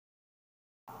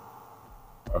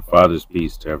Our Father's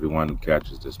peace to everyone who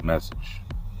catches this message.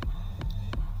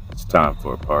 It's time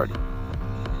for a party.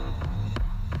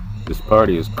 This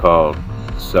party is called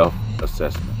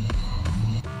self-assessment.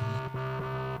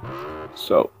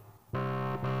 So,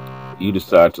 you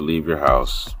decide to leave your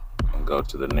house and go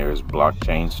to the nearest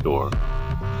blockchain store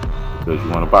because you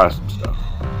want to buy some stuff.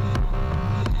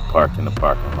 Park in the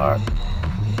parking lot.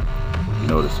 You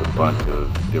notice a bunch of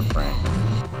different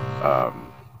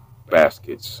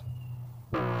baskets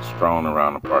strewn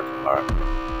around the parking lot,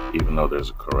 even though there's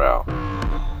a corral.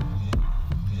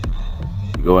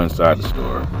 You go inside the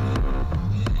store,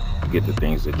 get the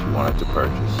things that you wanted to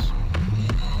purchase.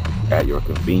 At your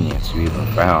convenience, you even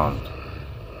found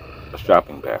a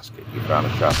shopping basket. You found a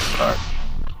shopping cart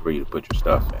for you to put your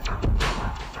stuff in.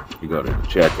 You go to the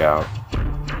checkout,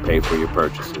 pay for your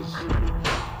purchases,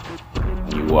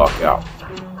 and you walk out.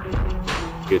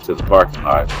 Get to the parking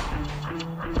lot.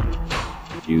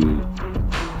 You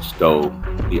stow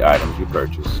the items you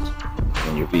purchased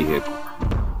in your vehicle,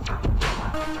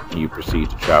 and you proceed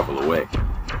to travel away.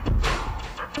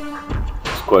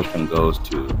 This question goes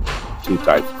to two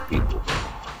types of people.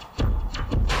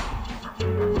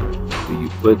 Do you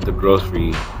put the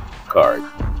grocery cart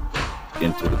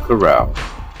into the corral,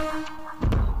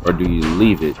 or do you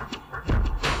leave it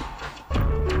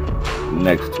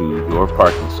next to your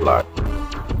parking slot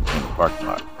in the parking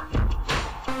lot?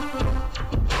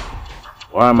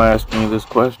 Why am I asking you this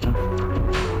question?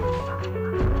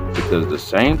 Because the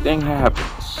same thing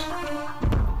happens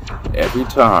every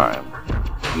time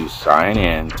you sign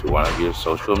in to one of your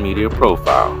social media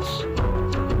profiles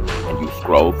and you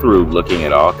scroll through looking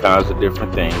at all kinds of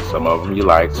different things. Some of them you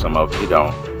like, some of them you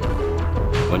don't.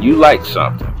 When you like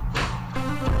something,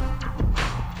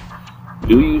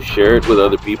 do you share it with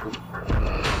other people,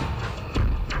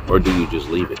 or do you just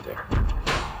leave it there?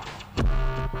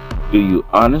 Do you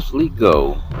honestly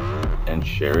go and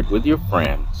share it with your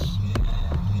friends,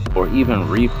 or even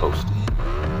repost it?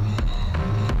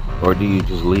 Or do you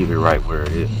just leave it right where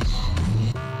it is?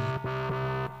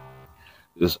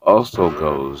 This also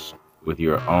goes with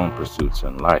your own pursuits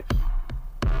in life.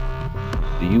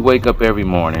 Do you wake up every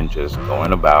morning just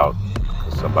going about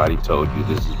because somebody told you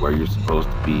this is where you're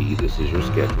supposed to be, this is your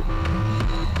schedule?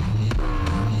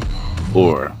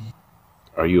 Or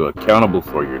are you accountable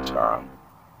for your time?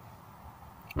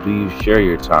 Do you share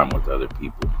your time with other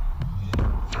people?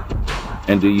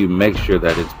 And do you make sure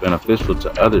that it's beneficial to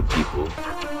other people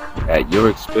at your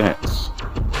expense?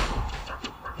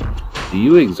 Do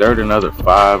you exert another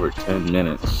 5 or 10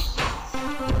 minutes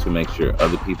to make sure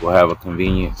other people have a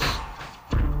convenience?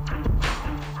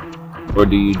 Or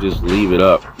do you just leave it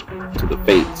up to the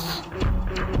fates?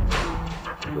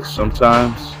 Because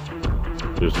sometimes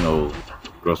there's no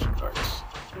grocery carts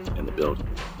in the building.